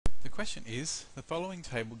question is, the following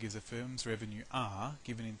table gives a firm's revenue R,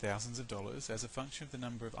 given in thousands of dollars, as a function of the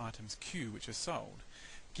number of items Q which are sold.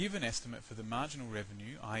 Give an estimate for the marginal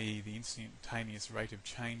revenue, i.e. the instantaneous rate of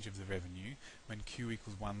change of the revenue, when Q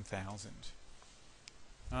equals 1,000.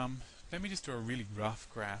 Let me just do a really rough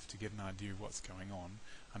graph to get an idea of what's going on.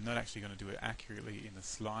 I'm not actually going to do it accurately in the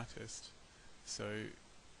slightest. So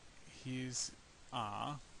here's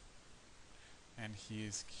R, and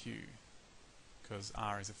here's Q, because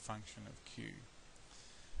R is a function of Q.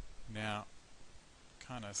 Now,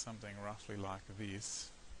 kind of something roughly like this,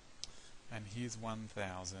 and here's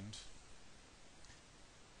 1,000, and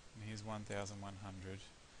here's 1,100,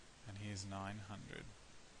 and here's 900.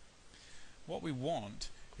 What we want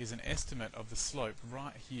is an estimate of the slope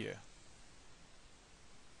right here.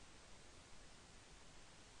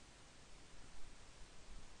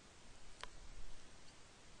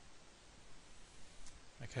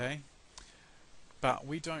 Okay, but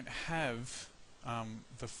we don't have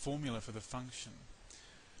the formula for the function.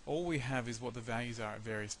 All we have is what the values are at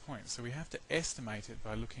various points, so we have to estimate it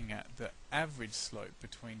by looking at the average slope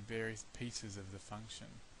between various pieces of the function,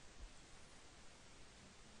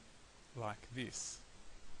 like this.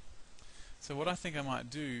 So what I think I might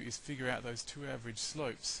do is figure out those two average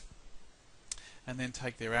slopes and then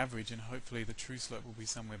take their average, and hopefully the true slope will be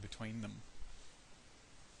somewhere between them.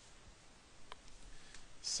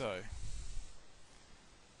 So,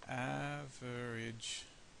 average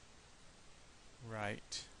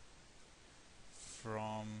rate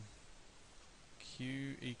from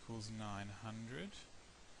Q equals 900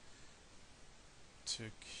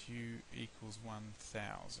 to Q equals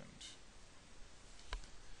 1,000.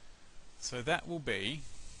 So that will be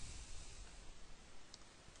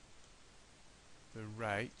the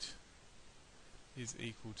rate is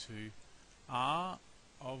equal to R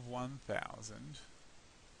of 1,000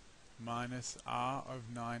 minus R of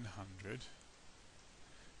 900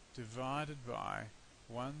 divided by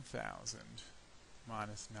 1,000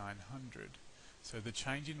 minus 900. So the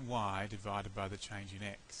change in Y divided by the change in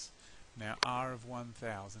X. Now R of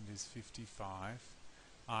 1,000 is 55,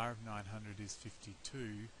 R of 900 is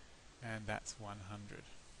 52, and that's 100.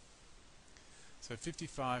 So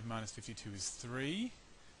 55 minus 52 is 3,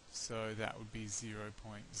 so that would be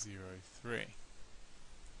 0.03.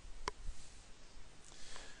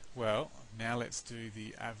 Well, now let's do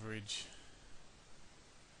the average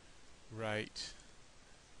rate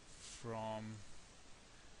from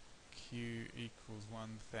Q equals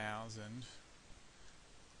 1,000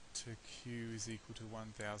 to Q is equal to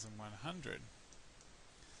 1,100.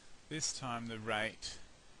 This time the rate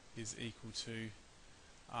is equal to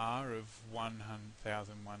R of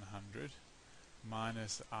 1,100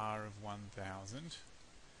 minus R of 1,000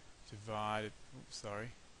 divided,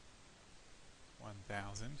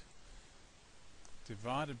 1,000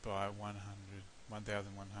 divided by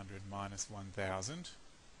 1,100 minus 1,000,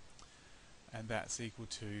 and that's equal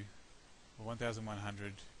to, well,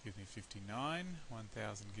 1,100 gives me 59,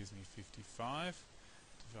 1,000 gives me 55,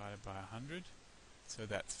 divided by 100, so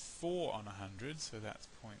that's 4 on 100, so that's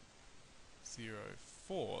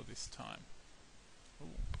 0.04 this time.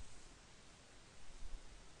 Ooh.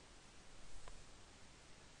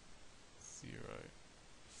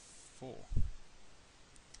 0.04.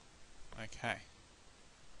 Okay.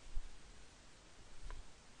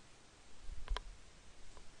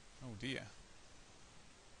 Oh dear.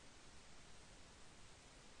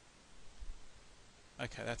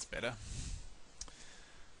 Okay, that's better.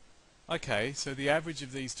 Okay, so the average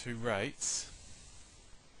of these two rates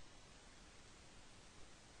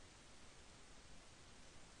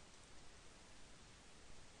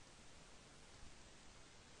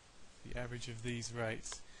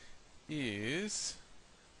is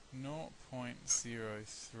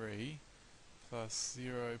 0.03 plus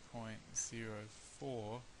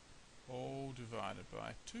 0.04 all divided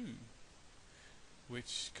by 2,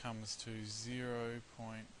 which comes to 0.035.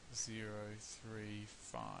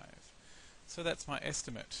 So that's my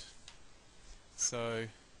estimate. So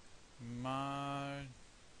marginal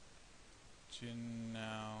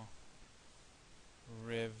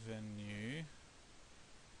revenue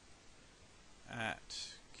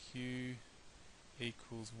at Q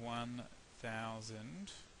equals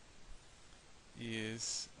 1,000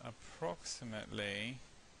 is approximately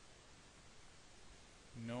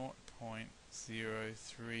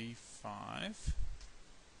 0.035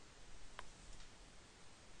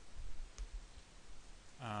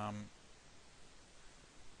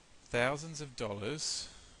 thousands of dollars.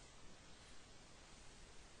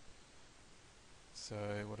 So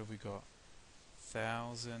what have we got?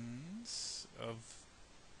 Thousands of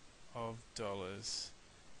dollars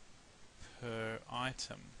per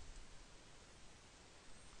item.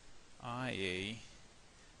 i.e.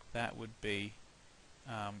 that would be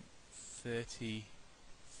 $35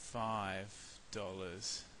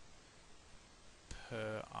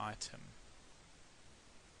 per item.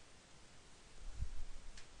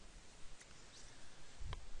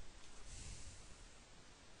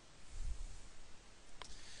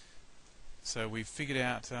 So we've figured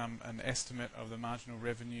out an estimate of the marginal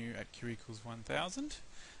revenue at Q equals 1,000.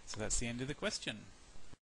 So that's the end of the question.